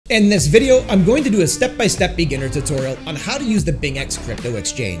In this video, I'm going to do a step-by-step beginner tutorial on how to use the Bingx crypto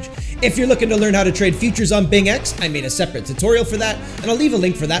exchange. If you're looking to learn how to trade futures on Bingx, I made a separate tutorial for that, and I'll leave a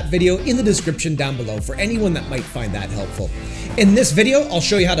link for that video in the description down below for anyone that might find that helpful. In this video, I'll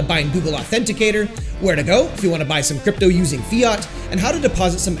show you how to bind Google Authenticator, where to go if you want to buy some crypto using fiat, and how to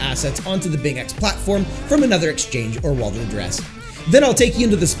deposit some assets onto the Bingx platform from another exchange or wallet address. Then I'll take you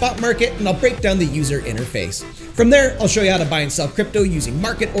into the spot market and I'll break down the user interface. From there, I'll show you how to buy and sell crypto using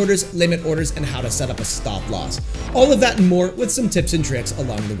market orders, limit orders, and how to set up a stop loss. All of that and more with some tips and tricks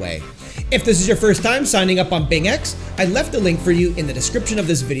along the way. If this is your first time signing up on Bingx, I left a link for you in the description of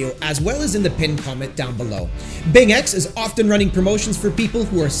this video as well as in the pinned comment down below. Bingx is often running promotions for people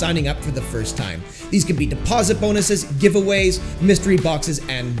who are signing up for the first time. These can be deposit bonuses, giveaways, mystery boxes,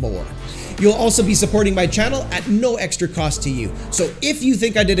 and more. You'll also be supporting my channel at no extra cost to you. So if you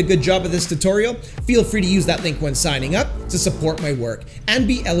think I did a good job of this tutorial, feel free to use that link when signing up to support my work and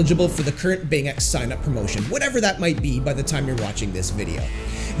be eligible for the current Bingx sign up promotion, whatever that might be by the time you're watching this video.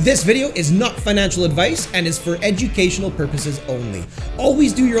 This video is not financial advice and is for educational purposes only.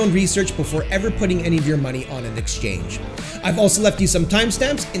 Always do your own research before ever putting any of your money on an exchange. I've also left you some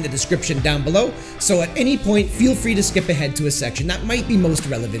timestamps in the description down below, so at any point feel free to skip ahead to a section that might be most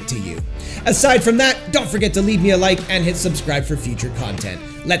relevant to you. Aside from that, don't forget to leave me a like and hit subscribe for future content.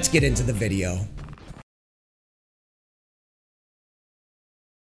 Let's get into the video.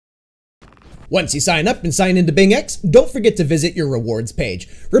 Once you sign up and sign into Bingx, don't forget to visit your rewards page.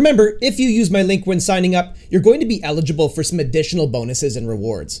 Remember, if you use my link when signing up, you're going to be eligible for some additional bonuses and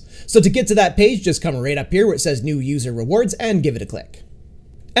rewards. So to get to that page, just come right up here where it says New User Rewards and give it a click.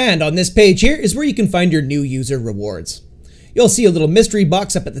 And on this page here is where you can find your new user rewards. You'll see a little mystery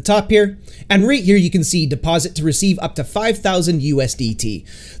box up at the top here, and right here you can see deposit to receive up to 5,000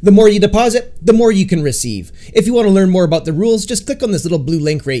 USDT. The more you deposit, the more you can receive. If you want to learn more about the rules, just click on this little blue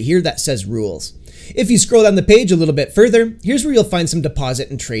link right here that says rules. If you scroll down the page a little bit further, here's where you'll find some deposit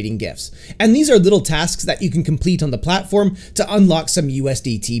and trading gifts. And these are little tasks that you can complete on the platform to unlock some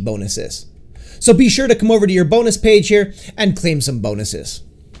USDT bonuses. So be sure to come over to your bonus page here and claim some bonuses.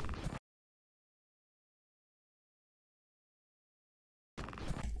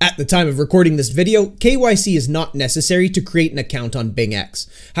 At the time of recording this video, KYC is not necessary to create an account on Bingx.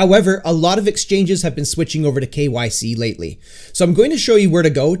 However, a lot of exchanges have been switching over to KYC lately. So I'm going to show you where to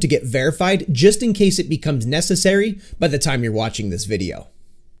go to get verified just in case it becomes necessary by the time you're watching this video.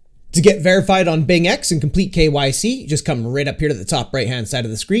 To get verified on Bingx and complete KYC, just come right up here to the top right hand side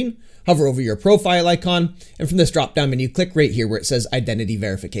of the screen, hover over your profile icon, and from this drop down menu, click right here where it says Identity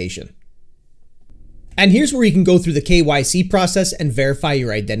Verification. And here's where you can go through the KYC process and verify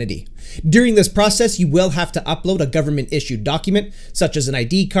your identity. During this process, you will have to upload a government-issued document, such as an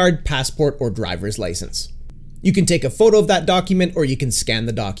ID card, passport, or driver's license. You can take a photo of that document or you can scan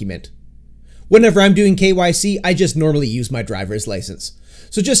the document. Whenever I'm doing KYC, I just normally use my driver's license.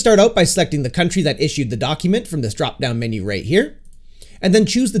 So just start out by selecting the country that issued the document from this drop-down menu right here, and then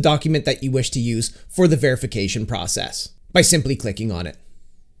choose the document that you wish to use for the verification process by simply clicking on it.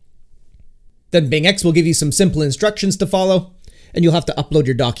 Then Bingx will give you some simple instructions to follow, and you'll have to upload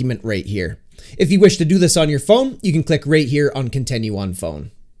your document right here. If you wish to do this on your phone, you can click right here on Continue on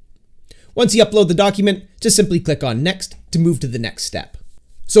Phone. Once you upload the document, just simply click on Next to move to the next step.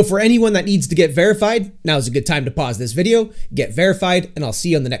 So for anyone that needs to get verified, now's a good time to pause this video, get verified, and I'll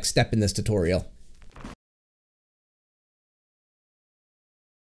see you on the next step in this tutorial.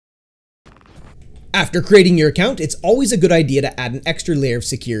 After creating your account, it's always a good idea to add an extra layer of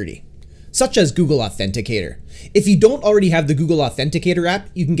security, such as Google Authenticator. If you don't already have the Google Authenticator app,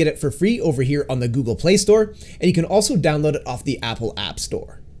 you can get it for free over here on the Google Play Store, and you can also download it off the Apple App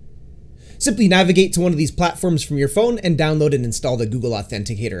Store. Simply navigate to one of these platforms from your phone and download and install the Google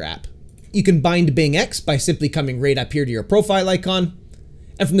Authenticator app. You can bind Bingx by simply coming right up here to your profile icon,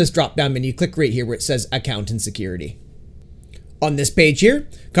 and from this drop-down menu, click right here where it says Account and Security. On this page here,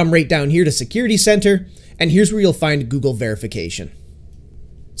 come right down here to Security Center, and here's where you'll find Google Verification.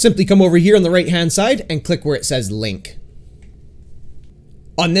 Simply come over here on the right hand side and click where it says Link.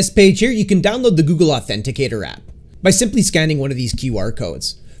 On this page here, you can download the Google Authenticator app by simply scanning one of these QR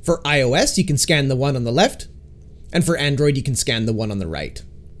codes. For iOS, you can scan the one on the left, and for Android, you can scan the one on the right.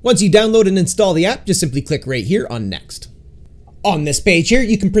 Once you download and install the app, just simply click right here on Next. On this page here,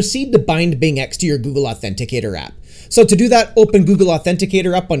 you can proceed to bind Bingx to your Google Authenticator app. So to do that, open Google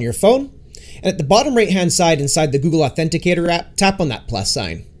Authenticator up on your phone, and at the bottom right hand side inside the Google Authenticator app, tap on that plus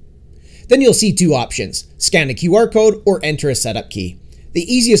sign. Then you'll see two options, scan a QR code or enter a setup key.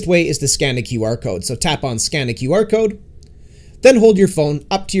 The easiest way is to scan a QR code, so tap on Scan a QR code, then hold your phone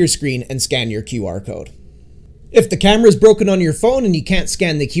up to your screen and scan your QR code. If the camera is broken on your phone and you can't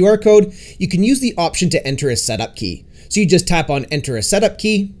scan the QR code, you can use the option to enter a setup key. So you just tap on enter a setup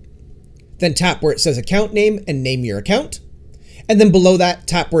key, then tap where it says account name and name your account. And then below that,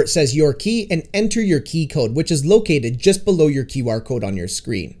 tap where it says your key and enter your key code, which is located just below your QR code on your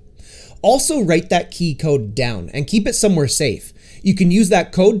screen. Also write that key code down and keep it somewhere safe. You can use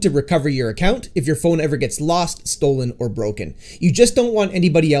that code to recover your account if your phone ever gets lost, stolen, or broken. You just don't want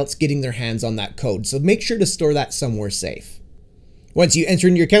anybody else getting their hands on that code, so make sure to store that somewhere safe. Once you enter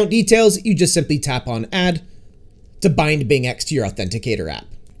in your account details, you just simply tap on Add to bind Bingx to your authenticator app.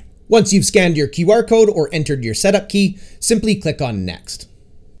 Once you've scanned your QR code or entered your setup key, simply click on Next.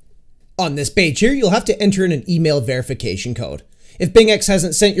 On this page here, you'll have to enter in an email verification code. If Bingx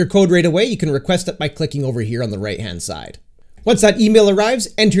hasn't sent your code right away, you can request it by clicking over here on the right-hand side. Once that email arrives,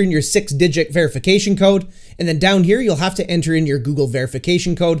 enter in your 6-digit verification code, and then down here, you'll have to enter in your Google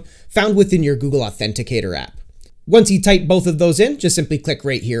verification code found within your Google Authenticator app. Once you type both of those in, just simply click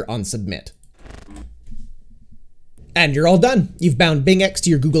right here on Submit. And you're all done. You've bound Bingx to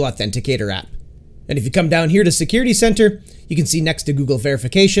your Google Authenticator app. And if you come down here to Security Center, you can see next to Google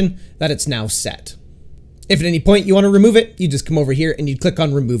Verification that it's now set. If at any point you want to remove it, you just come over here and you click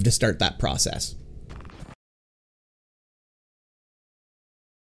on Remove to start that process.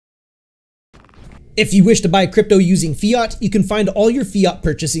 If you wish to buy crypto using fiat, you can find all your fiat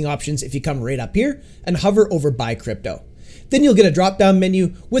purchasing options if you come right up here and hover over Buy Crypto. Then you'll get a drop-down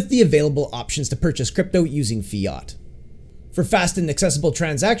menu with the available options to purchase crypto using fiat. For fast and accessible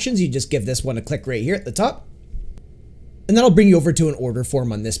transactions, you just give this one a click right here at the top, and that'll bring you over to an order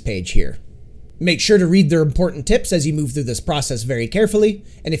form on this page here. Make sure to read their important tips as you move through this process very carefully,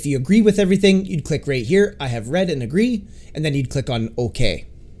 and if you agree with everything, you'd click right here, I have read and agree, and then you'd click on OK.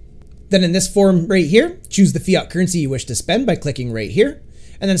 Then in this form right here, choose the fiat currency you wish to spend by clicking right here,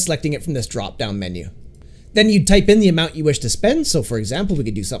 and then selecting it from this drop-down menu. Then you'd type in the amount you wish to spend, so for example, we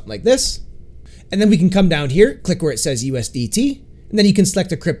could do something like this, and then we can come down here, click where it says USDT, and then you can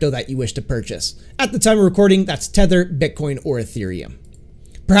select a crypto that you wish to purchase. At the time of recording, that's Tether, Bitcoin, or Ethereum.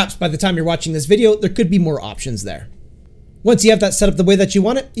 Perhaps by the time you're watching this video, there could be more options there. Once you have that set up the way that you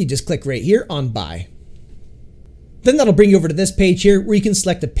want it, you just click right here on Buy. Then that'll bring you over to this page here where you can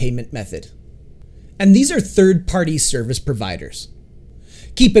select a payment method. And these are third-party service providers.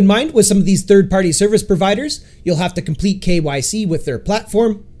 Keep in mind, with some of these third-party service providers, you'll have to complete KYC with their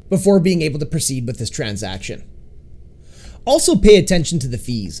platform before being able to proceed with this transaction. Also pay attention to the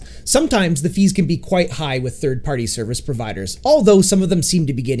fees. Sometimes the fees can be quite high with third-party service providers, although some of them seem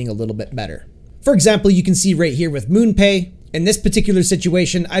to be getting a little bit better. For example, you can see right here with MoonPay, in this particular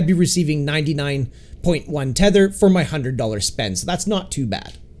situation, I'd be receiving 99.1 Tether for my $100 spend, so that's not too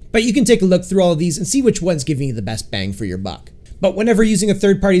bad. But you can take a look through all of these and see which one's giving you the best bang for your buck. But whenever using a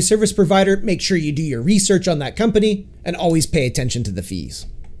third-party service provider, make sure you do your research on that company and always pay attention to the fees.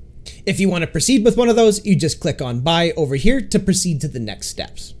 If you want to proceed with one of those, you just click on Buy over here to proceed to the next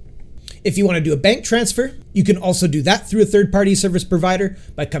steps. If you want to do a bank transfer, you can also do that through a third-party service provider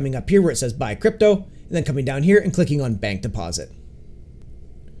by coming up here where it says Buy Crypto, and then coming down here and clicking on Bank Deposit.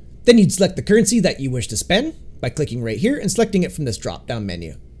 Then you'd select the currency that you wish to spend by clicking right here and selecting it from this drop-down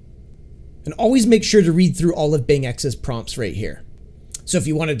menu. And always make sure to read through all of Bingx's prompts right here. So if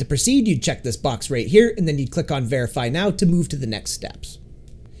you wanted to proceed, you'd check this box right here, and then you'd click on Verify Now to move to the next steps.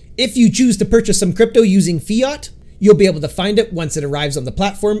 If you choose to purchase some crypto using fiat, you'll be able to find it once it arrives on the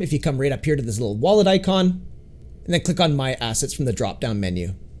platform if you come right up here to this little wallet icon, and then click on My Assets from the drop-down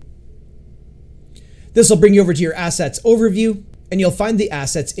menu. This will bring you over to your assets overview, and you'll find the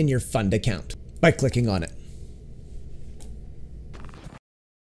assets in your fund account by clicking on it.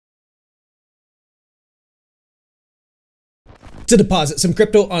 To deposit some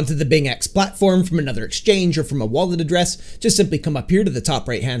crypto onto the Bingx platform from another exchange or from a wallet address, just simply come up here to the top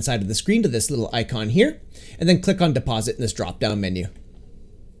right hand side of the screen to this little icon here, and then click on Deposit in this drop down menu.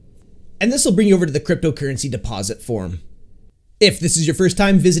 And this will bring you over to the cryptocurrency deposit form. If this is your first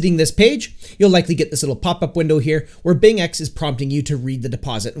time visiting this page, you'll likely get this little pop-up window here where Bingx is prompting you to read the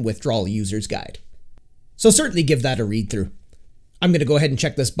deposit and withdrawal user's guide. So certainly give that a read through. I'm going to go ahead and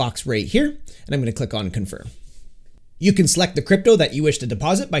check this box right here, and I'm going to click on Confirm. You can select the crypto that you wish to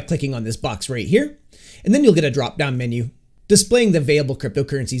deposit by clicking on this box right here, and then you'll get a drop-down menu displaying the available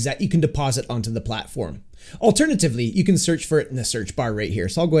cryptocurrencies that you can deposit onto the platform. Alternatively, you can search for it in the search bar right here,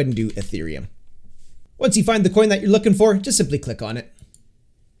 so I'll go ahead and do Ethereum. Once you find the coin that you're looking for, just simply click on it.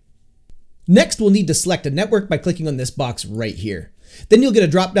 Next, we'll need to select a network by clicking on this box right here. Then you'll get a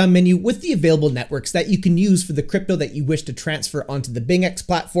drop-down menu with the available networks that you can use for the crypto that you wish to transfer onto the Bingx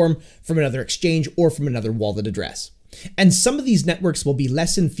platform from another exchange or from another wallet address. And some of these networks will be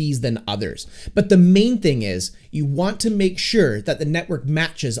less in fees than others. But the main thing is you want to make sure that the network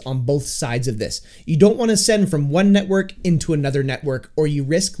matches on both sides of this. You don't want to send from one network into another network, or you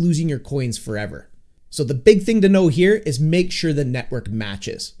risk losing your coins forever. So the big thing to know here is make sure the network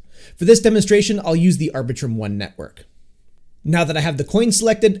matches. For this demonstration, I'll use the Arbitrum 1 network. Now that I have the coin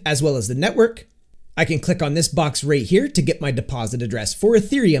selected as well as the network, I can click on this box right here to get my deposit address for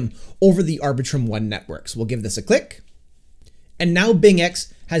Ethereum over the Arbitrum 1 network. So we'll give this a click. And now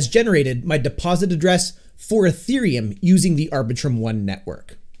Bingx has generated my deposit address for Ethereum using the Arbitrum 1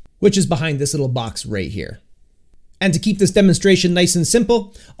 network, which is behind this little box right here. And to keep this demonstration nice and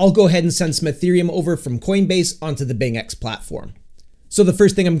simple, I'll go ahead and send some Ethereum over from Coinbase onto the Bingx platform. So the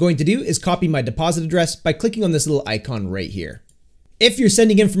first thing I'm going to do is copy my deposit address by clicking on this little icon right here. If you're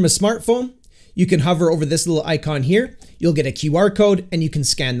sending in from a smartphone, you can hover over this little icon here. You'll get a QR code and you can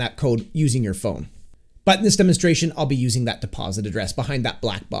scan that code using your phone. But in this demonstration, I'll be using that deposit address behind that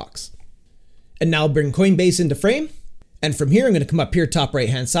black box. And now I'll bring Coinbase into frame. And from here, I'm going to come up here top right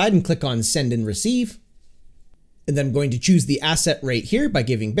hand side and click on send and receive. And then I'm going to choose the asset right here by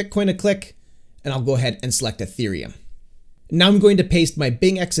giving Bitcoin a click. And I'll go ahead and select Ethereum. Now I'm going to paste my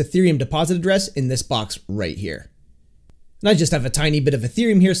Bingx Ethereum deposit address in this box right here. And I just have a tiny bit of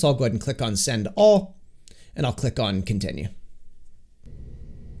Ethereum here, so I'll go ahead and click on send all, and I'll click on continue.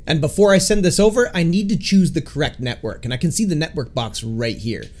 And before I send this over, I need to choose the correct network, and I can see the network box right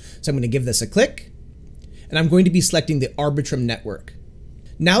here. So I'm going to give this a click, and I'm going to be selecting the Arbitrum network.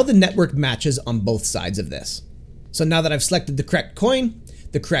 Now the network matches on both sides of this. So now that I've selected the correct coin,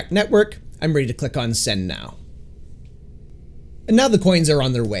 the correct network, I'm ready to click on send now. And now the coins are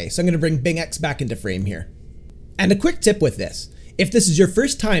on their way, so I'm going to bring Bingx back into frame here. And a quick tip with this, if this is your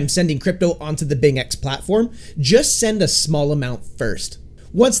first time sending crypto onto the Bingx platform, just send a small amount first.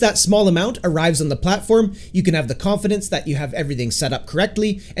 Once that small amount arrives on the platform, you can have the confidence that you have everything set up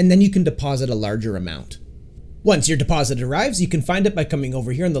correctly, and then you can deposit a larger amount. Once your deposit arrives, you can find it by coming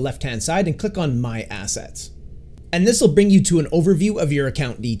over here on the left-hand side and click on My Assets. And this will bring you to an overview of your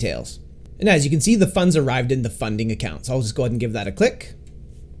account details. And as you can see, the funds arrived in the funding account. So I'll just go ahead and give that a click.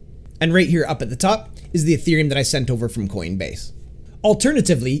 And right here up at the top is the Ethereum that I sent over from Coinbase.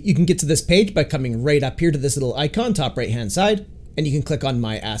 Alternatively, you can get to this page by coming right up here to this little icon, top right hand side, and you can click on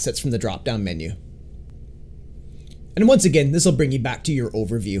My Assets from the drop down menu. And once again, this will bring you back to your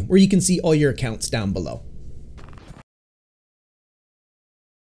overview where you can see all your accounts down below.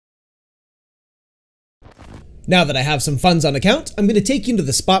 Now that I have some funds on account, I'm going to take you into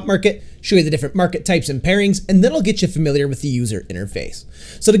the spot market, show you the different market types and pairings, and then I'll get you familiar with the user interface.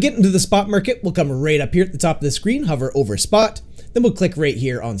 So to get into the spot market, we'll come right up here at the top of the screen, hover over spot, then we'll click right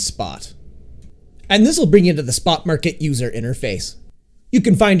here on spot. And this will bring you into the spot market user interface. You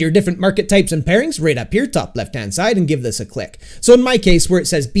can find your different market types and pairings right up here, top left-hand side, and give this a click. So in my case, where it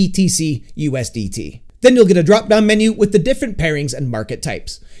says BTC USDT. Then you'll get a drop-down menu with the different pairings and market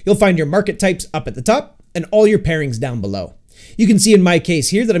types. You'll find your market types up at the top, and all your pairings down below. You can see in my case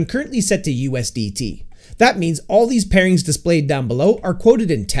here that I'm currently set to USDT. That means all these pairings displayed down below are quoted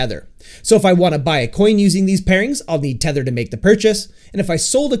in Tether. So if I want to buy a coin using these pairings, I'll need Tether to make the purchase. And if I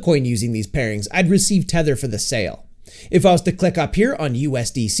sold a coin using these pairings, I'd receive Tether for the sale. If I was to click up here on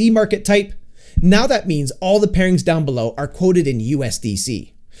USDC market type, now that means all the pairings down below are quoted in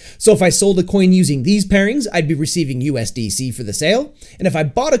USDC. So if I sold a coin using these pairings, I'd be receiving USDC for the sale. And if I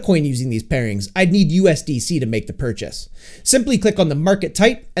bought a coin using these pairings, I'd need USDC to make the purchase. Simply click on the market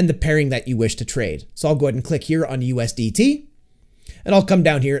type and the pairing that you wish to trade. So I'll go ahead and click here on USDT. And I'll come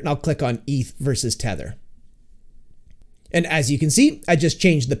down here and I'll click on ETH versus Tether. And as you can see, I just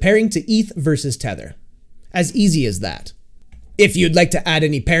changed the pairing to ETH versus Tether. As easy as that. If you'd like to add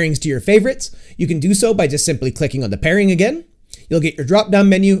any pairings to your favorites, you can do so by just simply clicking on the pairing again. You'll get your drop-down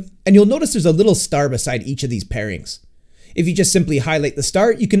menu, and you'll notice there's a little star beside each of these pairings. If you just simply highlight the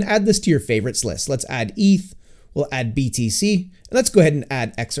star, you can add this to your favorites list. Let's add ETH, we'll add BTC, and let's go ahead and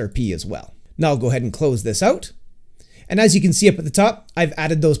add XRP as well. Now I'll go ahead and close this out. And as you can see up at the top, I've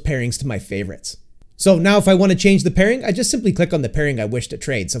added those pairings to my favorites. So now if I want to change the pairing, I just simply click on the pairing I wish to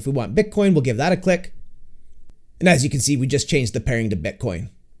trade. So if we want Bitcoin, we'll give that a click. And as you can see, we just changed the pairing to Bitcoin.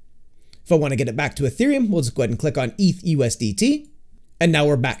 If I want to get it back to Ethereum, we'll just go ahead and click on ETH USDT. And now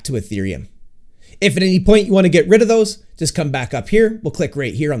we're back to Ethereum. If at any point you want to get rid of those, just come back up here. We'll click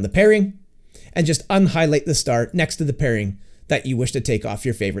right here on the pairing and just unhighlight the star next to the pairing that you wish to take off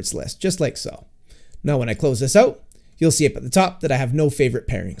your favorites list, just like so. Now when I close this out, you'll see up at the top that I have no favorite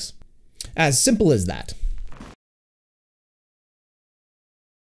pairings. As simple as that.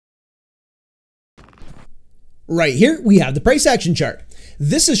 Right here, we have the price action chart.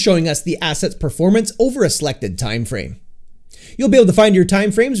 This is showing us the asset's performance over a selected time frame. You'll be able to find your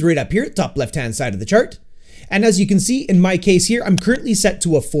time frames right up here at the top left-hand side of the chart. And as you can see, in my case here, I'm currently set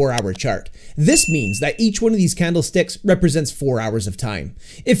to a 4-hour chart. This means that each one of these candlesticks represents 4 hours of time.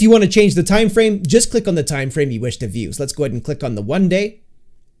 If you want to change the time frame, just click on the time frame you wish to view. So let's go ahead and click on the 1 day.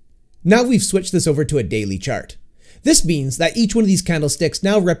 Now we've switched this over to a daily chart. This means that each one of these candlesticks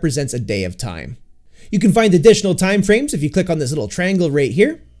now represents a day of time. You can find additional time frames if you click on this little triangle right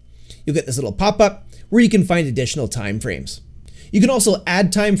here. You'll get this little pop-up where you can find additional time frames. You can also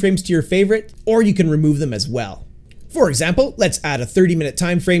add time frames to your favorite, or you can remove them as well. For example, let's add a 30-minute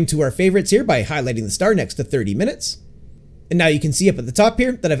time frame to our favorites here by highlighting the star next to 30 minutes. And now you can see up at the top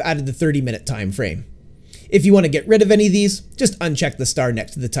here that I've added the 30-minute time frame. If you want to get rid of any of these, just uncheck the star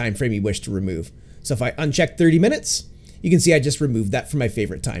next to the time frame you wish to remove. So if I uncheck 30 minutes, you can see I just removed that from my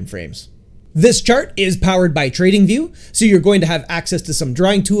favorite time frames. This chart is powered by TradingView, so you're going to have access to some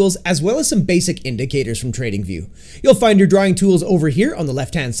drawing tools as well as some basic indicators from TradingView. You'll find your drawing tools over here on the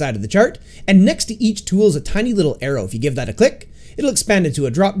left-hand side of the chart, and next to each tool is a tiny little arrow. If you give that a click, it'll expand into a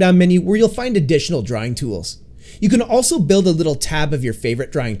drop-down menu where you'll find additional drawing tools. You can also build a little tab of your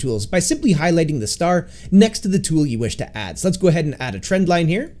favorite drawing tools by simply highlighting the star next to the tool you wish to add. So let's go ahead and add a trend line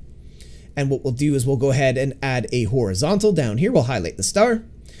here. And what we'll do is we'll go ahead and add a horizontal down here. We'll highlight the star.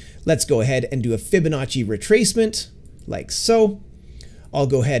 Let's go ahead and do a Fibonacci retracement, like so. I'll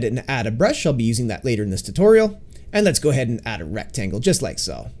go ahead and add a brush. I'll be using that later in this tutorial. And let's go ahead and add a rectangle, just like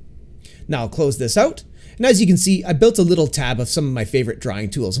so. Now I'll close this out. And as you can see, I built a little tab of some of my favorite drawing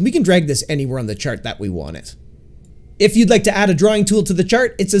tools, and we can drag this anywhere on the chart that we want it. If you'd like to add a drawing tool to the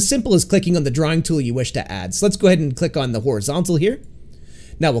chart, it's as simple as clicking on the drawing tool you wish to add. So let's go ahead and click on the horizontal here.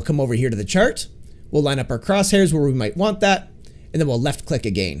 Now we'll come over here to the chart. We'll line up our crosshairs where we might want that, and then we'll left click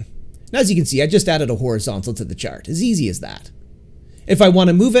again. And as you can see, I just added a horizontal to the chart. As easy as that. If I want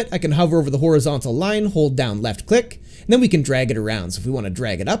to move it, I can hover over the horizontal line, hold down left click, and then we can drag it around. So if we want to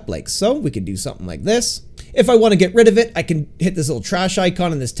drag it up like so, we could do something like this. If I want to get rid of it, I can hit this little trash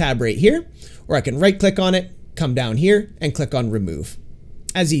icon in this tab right here, or I can right click on it, come down here, and click on remove.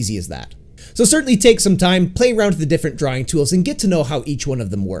 As easy as that. So certainly take some time, play around with the different drawing tools, and get to know how each one of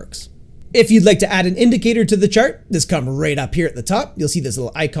them works. If you'd like to add an indicator to the chart, just come right up here at the top. You'll see this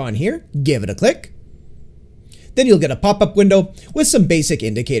little icon here. Give it a click. Then you'll get a pop-up window with some basic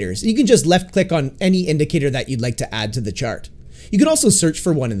indicators. You can just left click on any indicator that you'd like to add to the chart. You can also search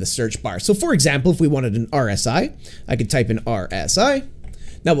for one in the search bar. So for example, if we wanted an RSI, I could type in RSI.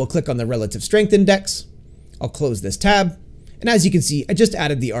 Now we'll click on the relative strength index. I'll close this tab. And as you can see, I just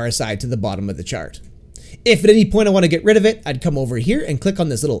added the RSI to the bottom of the chart. If at any point I want to get rid of it, I'd come over here and click on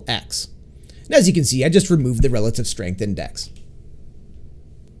this little X. And as you can see, I just removed the relative strength index.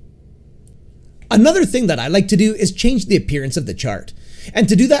 Another thing that I like to do is change the appearance of the chart. And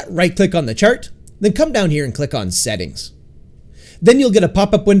to do that, right click on the chart, then come down here and click on settings. Then you'll get a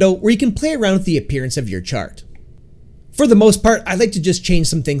pop-up window where you can play around with the appearance of your chart. For the most part, I like to just change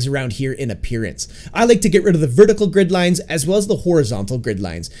some things around here in appearance. I like to get rid of the vertical grid lines as well as the horizontal grid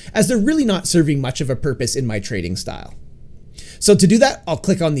lines, as they're really not serving much of a purpose in my trading style. So to do that, I'll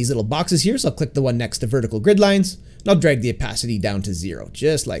click on these little boxes here. So I'll click the one next to vertical grid lines, and I'll drag the opacity down to 0,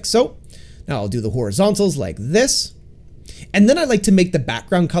 just like so. Now I'll do the horizontals like this. And then I like to make the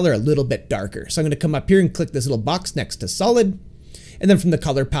background color a little bit darker. So I'm going to come up here and click this little box next to solid. And then from the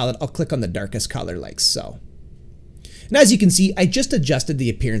color palette, I'll click on the darkest color like so. And as you can see, I just adjusted the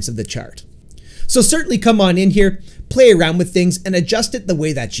appearance of the chart. So certainly come on in here, play around with things, and adjust it the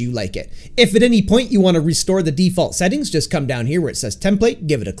way that you like it. If at any point you want to restore the default settings, just come down here where it says template,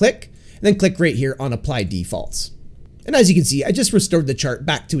 give it a click, and then click right here on apply defaults. And as you can see, I just restored the chart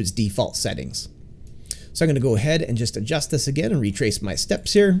back to its default settings. So I'm going to go ahead and just adjust this again and retrace my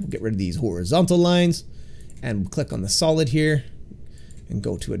steps here. We'll get rid of these horizontal lines, and we'll click on the solid here, and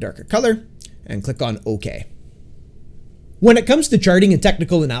go to a darker color, and click on OK. When it comes to charting and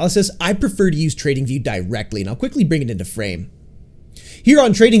technical analysis, I prefer to use TradingView directly, and I'll quickly bring it into frame. Here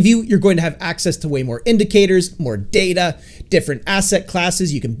on TradingView, you're going to have access to way more indicators, more data, different asset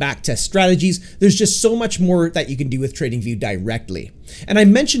classes. You can backtest strategies. There's just so much more that you can do with TradingView directly. And I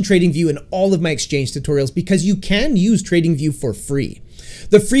mentioned TradingView in all of my exchange tutorials because you can use TradingView for free.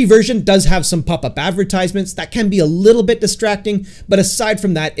 The free version does have some pop-up advertisements that can be a little bit distracting, but aside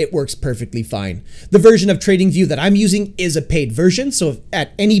from that, it works perfectly fine. The version of TradingView that I'm using is a paid version, so if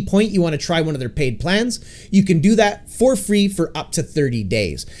at any point you want to try one of their paid plans, you can do that for free for up to 30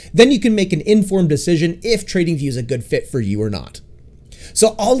 days. Then you can make an informed decision if TradingView is a good fit for you or not.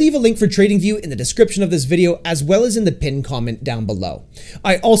 So I'll leave a link for TradingView in the description of this video as well as in the pinned comment down below.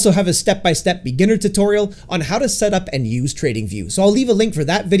 I also have a step-by-step beginner tutorial on how to set up and use TradingView, so I'll leave a link for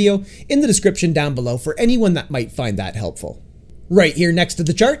that video in the description down below for anyone that might find that helpful. Right here next to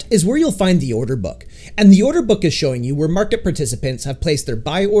the chart is where you'll find the order book. And the order book is showing you where market participants have placed their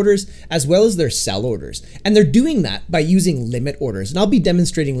buy orders as well as their sell orders. And they're doing that by using limit orders. And I'll be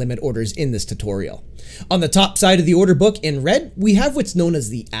demonstrating limit orders in this tutorial. On the top side of the order book in red, we have what's known as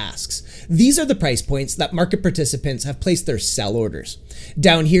the asks. These are the price points that market participants have placed their sell orders.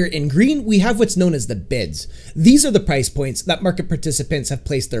 Down here in green, we have what's known as the bids. These are the price points that market participants have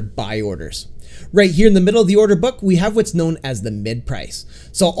placed their buy orders. Right here in the middle of the order book, we have what's known as the mid price.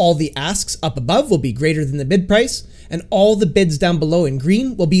 So all the asks up above will be greater than the mid price, and all the bids down below in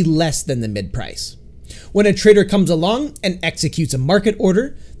green will be less than the mid price. When a trader comes along and executes a market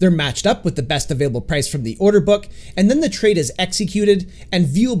order, they're matched up with the best available price from the order book, and then the trade is executed and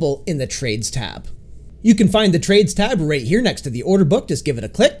viewable in the Trades tab. You can find the Trades tab right here next to the order book. Just give it a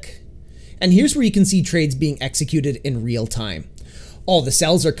click. And here's where you can see trades being executed in real time. All the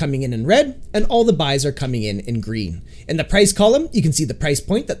sells are coming in red, and all the buys are coming in green. In the price column, you can see the price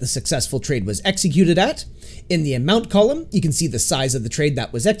point that the successful trade was executed at. In the amount column, you can see the size of the trade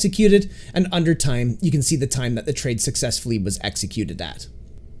that was executed, and under time, you can see the time that the trade successfully was executed at.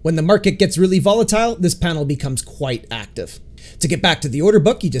 When the market gets really volatile, this panel becomes quite active. To get back to the order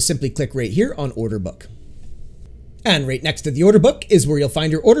book, you just simply click right here on Order Book. And right next to the order book is where you'll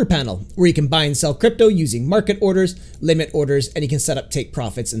find your order panel, where you can buy and sell crypto using market orders, limit orders, and you can set up take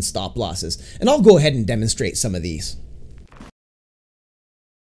profits and stop losses. And I'll go ahead and demonstrate some of these.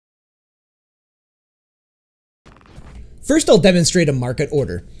 First, I'll demonstrate a market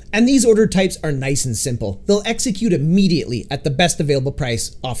order. And these order types are nice and simple. They'll execute immediately at the best available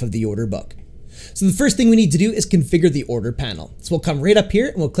price off of the order book. So the first thing we need to do is configure the order panel. So we'll come right up here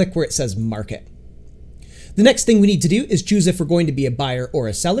and we'll click where it says market. The next thing we need to do is choose if we're going to be a buyer or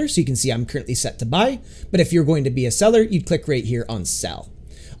a seller. So you can see I'm currently set to buy, but if you're going to be a seller, you'd click right here on sell.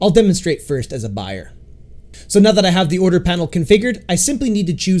 I'll demonstrate first as a buyer. So now that I have the order panel configured, I simply need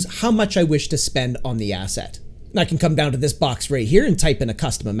to choose how much I wish to spend on the asset. And I can come down to this box right here and type in a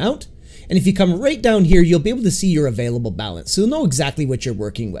custom amount. And if you come right down here, you'll be able to see your available balance. So you'll know exactly what you're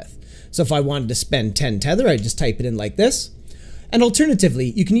working with. So if I wanted to spend 10 tether, I just type it in like this. And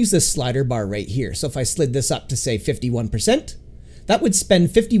alternatively, you can use this slider bar right here. So if I slid this up to say 51%, that would spend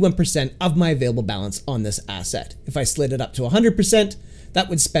 51% of my available balance on this asset. If I slid it up to 100%, that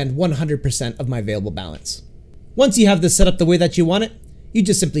would spend 100% of my available balance. Once you have this set up the way that you want it, you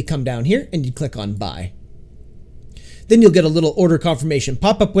just simply come down here and you click on buy. Then you'll get a little order confirmation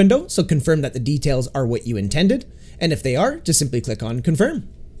pop-up window, so confirm that the details are what you intended. And if they are, just simply click on confirm.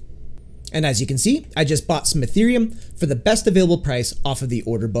 And as you can see, I just bought some Ethereum for the best available price off of the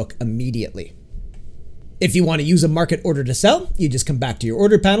order book immediately. If you want to use a market order to sell, you just come back to your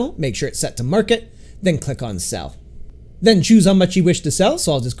order panel, make sure it's set to market, then click on sell. Then choose how much you wish to sell.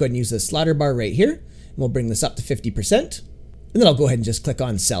 So I'll just go ahead and use this slider bar right here, and we'll bring this up to 50%. And then I'll go ahead and just click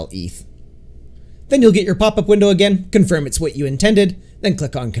on sell ETH. Then you'll get your pop-up window again, confirm it's what you intended, then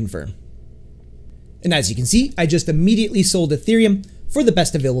click on confirm. And as you can see, I just immediately sold Ethereum for the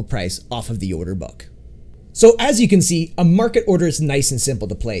best available price off of the order book. So as you can see, a market order is nice and simple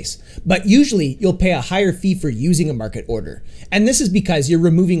to place, but usually you'll pay a higher fee for using a market order. And this is because you're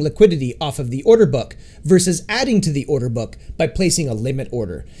removing liquidity off of the order book versus adding to the order book by placing a limit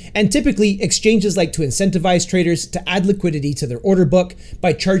order. And typically exchanges like to incentivize traders to add liquidity to their order book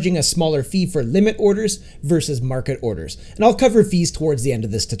by charging a smaller fee for limit orders versus market orders. And I'll cover fees towards the end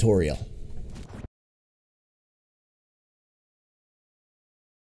of this tutorial.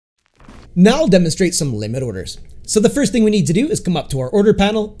 Now I'll demonstrate some limit orders. So the first thing we need to do is come up to our order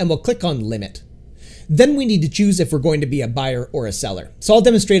panel and we'll click on limit. Then we need to choose if we're going to be a buyer or a seller. So I'll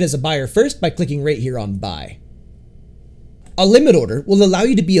demonstrate as a buyer first by clicking right here on buy. A limit order will allow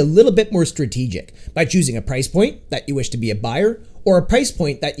you to be a little bit more strategic by choosing a price point that you wish to be a buyer or a price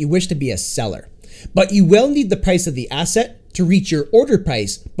point that you wish to be a seller. But you will need the price of the asset to reach your order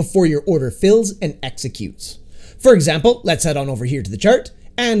price before your order fills and executes. For example, let's head on over here to the chart.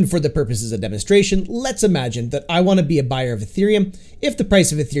 And for the purposes of demonstration, let's imagine that I want to be a buyer of Ethereum if the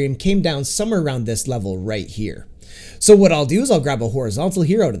price of Ethereum came down somewhere around this level right here. So what I'll do is I'll grab a horizontal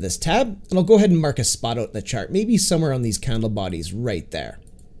here out of this tab, and I'll go ahead and mark a spot out in the chart, maybe somewhere on these candle bodies right there.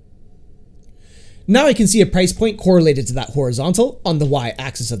 Now I can see a price point correlated to that horizontal on the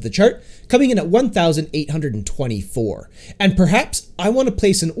y-axis of the chart, coming in at 1,824. And perhaps I want to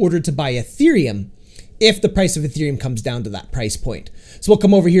place an order to buy Ethereum if the price of Ethereum comes down to that price point. So we'll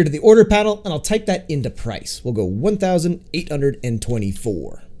come over here to the order panel and I'll type that into price. We'll go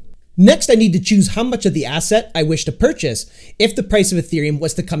 1,824. Next, I need to choose how much of the asset I wish to purchase if the price of Ethereum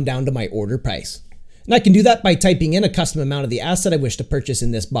was to come down to my order price. And I can do that by typing in a custom amount of the asset I wish to purchase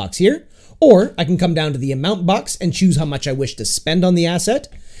in this box here, or I can come down to the amount box and choose how much I wish to spend on the asset,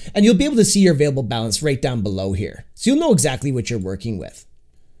 and you'll be able to see your available balance right down below here. So you'll know exactly what you're working with.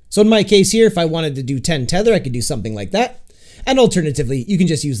 So in my case here, if I wanted to do 10 tether, I could do something like that. And alternatively, you can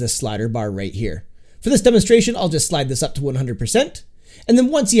just use this slider bar right here. For this demonstration, I'll just slide this up to 100%. And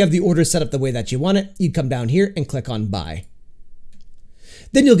then once you have the order set up the way that you want it, you come down here and click on buy.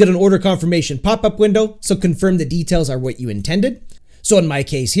 Then you'll get an order confirmation pop-up window, so confirm the details are what you intended. So in my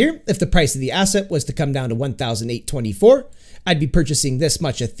case here, if the price of the asset was to come down to 1,824, I'd be purchasing this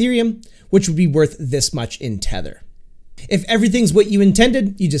much Ethereum, which would be worth this much in tether. If everything's what you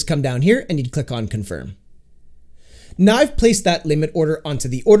intended, you just come down here and you'd click on confirm. Now I've placed that limit order onto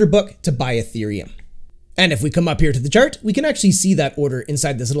the order book to buy Ethereum. And if we come up here to the chart, we can actually see that order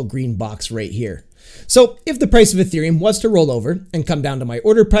inside this little green box right here. So if the price of Ethereum was to roll over and come down to my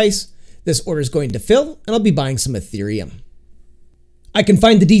order price, this order is going to fill and I'll be buying some Ethereum. I can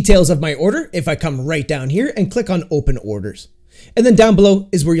find the details of my order if I come right down here and click on open orders. And then down below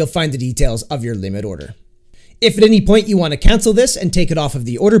is where you'll find the details of your limit order. If at any point you want to cancel this and take it off of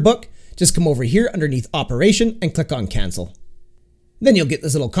the order book, just come over here underneath operation and click on cancel. Then you'll get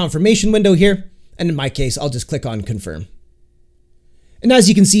this little confirmation window here. And in my case, I'll just click on confirm. And as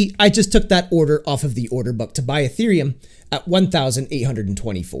you can see, I just took that order off of the order book to buy Ethereum at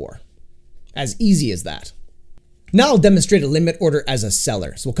 1,824. As easy as that. Now I'll demonstrate a limit order as a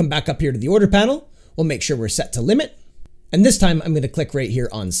seller. So we'll come back up here to the order panel. We'll make sure we're set to limit. And this time I'm going to click right here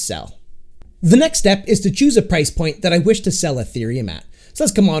on sell. The next step is to choose a price point that I wish to sell Ethereum at. So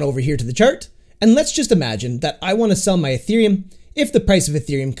let's come on over here to the chart. And let's just imagine that I want to sell my Ethereum if the price of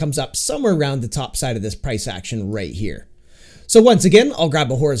Ethereum comes up somewhere around the top side of this price action right here. So once again, I'll grab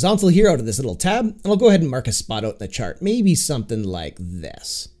a horizontal here out of this little tab, and I'll go ahead and mark a spot out in the chart, maybe something like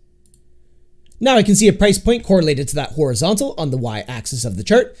this. Now I can see a price point correlated to that horizontal on the y-axis of the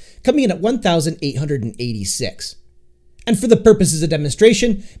chart, coming in at 1,886. And for the purposes of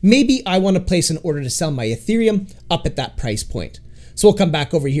demonstration, maybe I want to place an order to sell my Ethereum up at that price point. So we'll come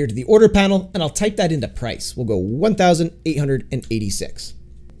back over here to the order panel and I'll type that into price. We'll go 1,886.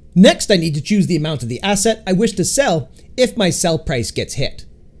 Next, I need to choose the amount of the asset I wish to sell if my sell price gets hit.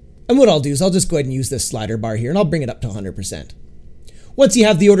 And what I'll do is I'll just go ahead and use this slider bar here and I'll bring it up to 100%. Once you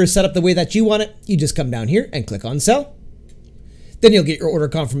have the order set up the way that you want it, you just come down here and click on sell. Then you'll get your order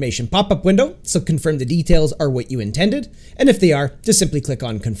confirmation pop-up window, so confirm the details are what you intended, and if they are, just simply click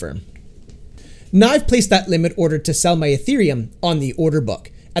on confirm. Now I've placed that limit order to sell my Ethereum on the order book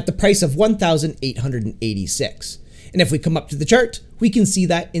at the price of 1,886. And if we come up to the chart, we can see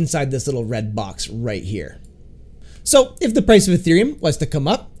that inside this little red box right here. So if the price of Ethereum was to come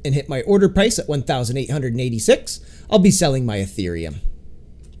up and hit my order price at 1,886, I'll be selling my Ethereum.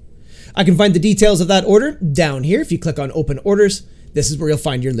 I can find the details of that order down here. If you click on open orders, this is where you'll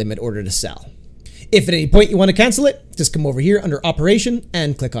find your limit order to sell. If at any point you want to cancel it, just come over here under operation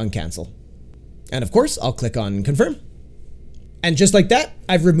and click on cancel. And of course, I'll click on confirm. And just like that,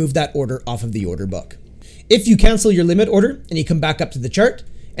 I've removed that order off of the order book. If you cancel your limit order and you come back up to the chart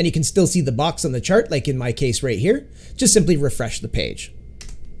and you can still see the box on the chart, like in my case right here, just simply refresh the page.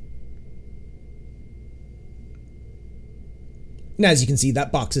 And as you can see,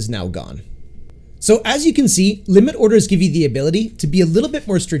 that box is now gone. So as you can see, limit orders give you the ability to be a little bit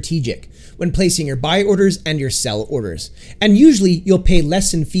more strategic when placing your buy orders and your sell orders. And usually you'll pay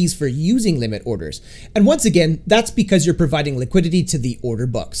less in fees for using limit orders. And once again, that's because you're providing liquidity to the order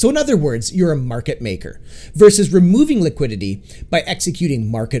book. So in other words, you're a market maker versus removing liquidity by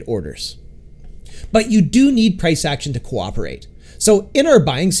executing market orders. But you do need price action to cooperate. So in our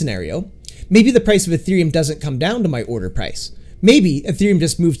buying scenario, maybe the price of Ethereum doesn't come down to my order price. Maybe Ethereum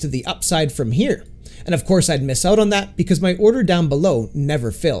just moves to the upside from here. And of course I'd miss out on that because my order down below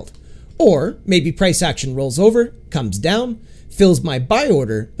never filled. Or maybe price action rolls over, comes down, fills my buy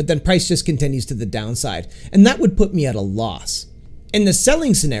order, but then price just continues to the downside. And that would put me at a loss. In the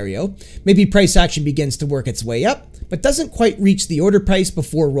selling scenario, maybe price action begins to work its way up, but doesn't quite reach the order price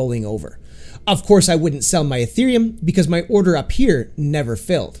before rolling over. Of course I wouldn't sell my Ethereum because my order up here never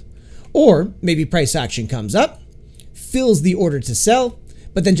filled. Or maybe price action comes up, fills the order to sell,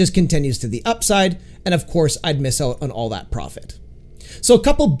 but then just continues to the upside, and of course I'd miss out on all that profit. So a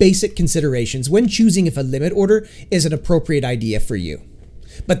couple basic considerations when choosing if a limit order is an appropriate idea for you.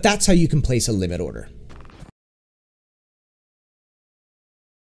 But that's how you can place a limit order.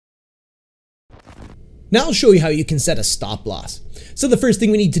 Now I'll show you how you can set a stop loss. So the first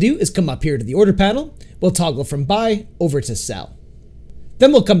thing we need to do is come up here to the order panel. We'll toggle from buy over to sell.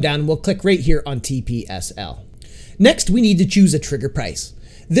 Then we'll come down and we'll click right here on TPSL. Next, we need to choose a trigger price.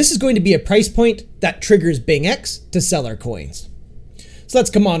 This is going to be a price point that triggers Bingx to sell our coins. So let's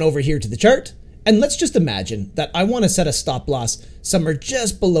come on over here to the chart, and let's just imagine that I want to set a stop loss somewhere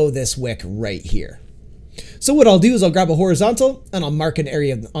just below this wick right here. So what I'll do is I'll grab a horizontal and I'll mark an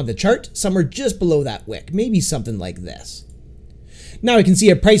area on the chart somewhere just below that wick, maybe something like this. Now I can see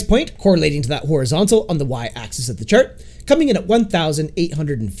a price point correlating to that horizontal on the y-axis of the chart, coming in at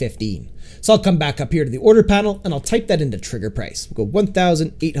 1,815. So I'll come back up here to the order panel and I'll type that into trigger price. We'll go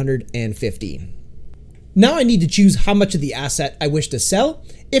 1,815. Now I need to choose how much of the asset I wish to sell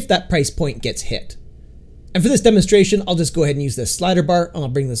if that price point gets hit. And for this demonstration, I'll just go ahead and use this slider bar and I'll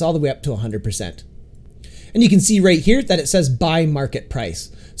bring this all the way up to 100%. And you can see right here that it says buy market price.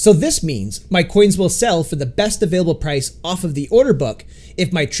 So this means my coins will sell for the best available price off of the order book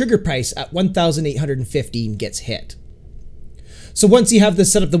if my trigger price at 1,815 gets hit. So once you have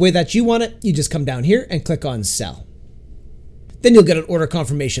this set up the way that you want it, you just come down here and click on sell. Then you'll get an order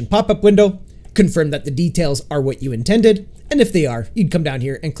confirmation pop-up window, confirm that the details are what you intended, and if they are, you'd come down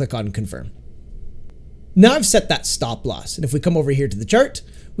here and click on confirm. Now I've set that stop loss, and if we come over here to the chart,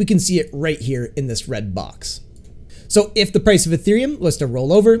 we can see it right here in this red box. So if the price of Ethereum was to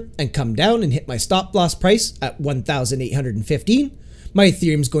roll over and come down and hit my stop loss price at 1,815, my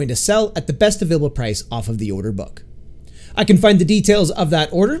Ethereum is going to sell at the best available price off of the order book. I can find the details of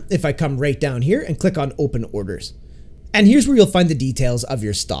that order if I come right down here and click on open orders. And here's where you'll find the details of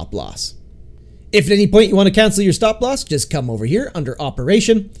your stop loss. If at any point you want to cancel your stop loss, just come over here under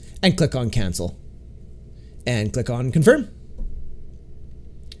operation and click on cancel. And click on confirm.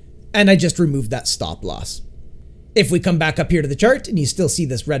 And I just removed that stop loss. If we come back up here to the chart and you still see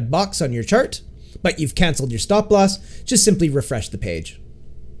this red box on your chart, but you've canceled your stop loss, just simply refresh the page.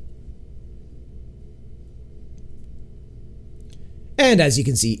 And as you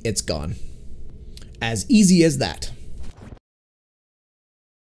can see, it's gone. As easy as that.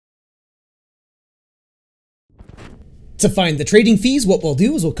 To find the trading fees, what we'll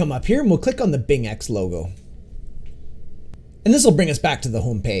do is we'll come up here and we'll click on the Bingx logo. And this will bring us back to the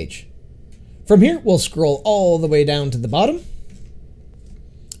home page. From here, we'll scroll all the way down to the bottom.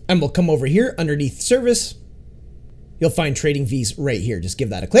 And we'll come over here underneath service. You'll find trading fees right here. Just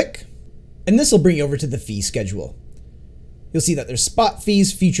give that a click. And this will bring you over to the fee schedule. You'll see that there's spot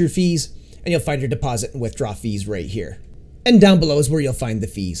fees, future fees, and you'll find your deposit and withdraw fees right here. And down below is where you'll find the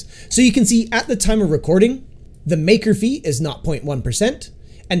fees. So you can see at the time of recording, the maker fee is 0.1%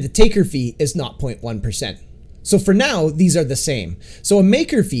 and the taker fee is 0.1%. So for now, these are the same. So a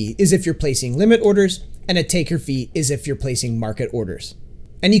maker fee is if you're placing limit orders and a taker fee is if you're placing market orders.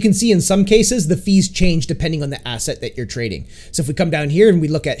 And you can see in some cases, the fees change depending on the asset that you're trading. So if we come down here and we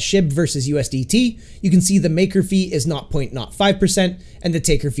look at SHIB versus USDT, you can see the maker fee is 0.05% and the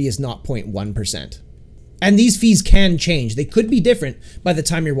taker fee is 0.1%. And these fees can change. They could be different by the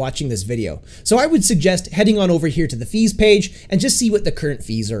time you're watching this video. So I would suggest heading on over here to the fees page and just see what the current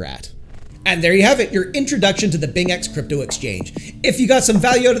fees are at. And there you have it, your introduction to the Bingx crypto exchange. If you got some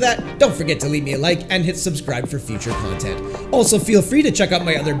value out of that, don't forget to leave me a like and hit subscribe for future content. Also, feel free to check out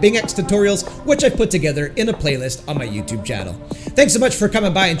my other Bingx tutorials, which I've put together in a playlist on my YouTube channel. Thanks so much for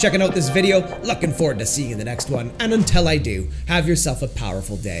coming by and checking out this video. Looking forward to seeing you in the next one. And until I do, have yourself a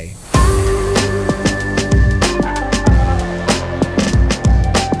powerful day.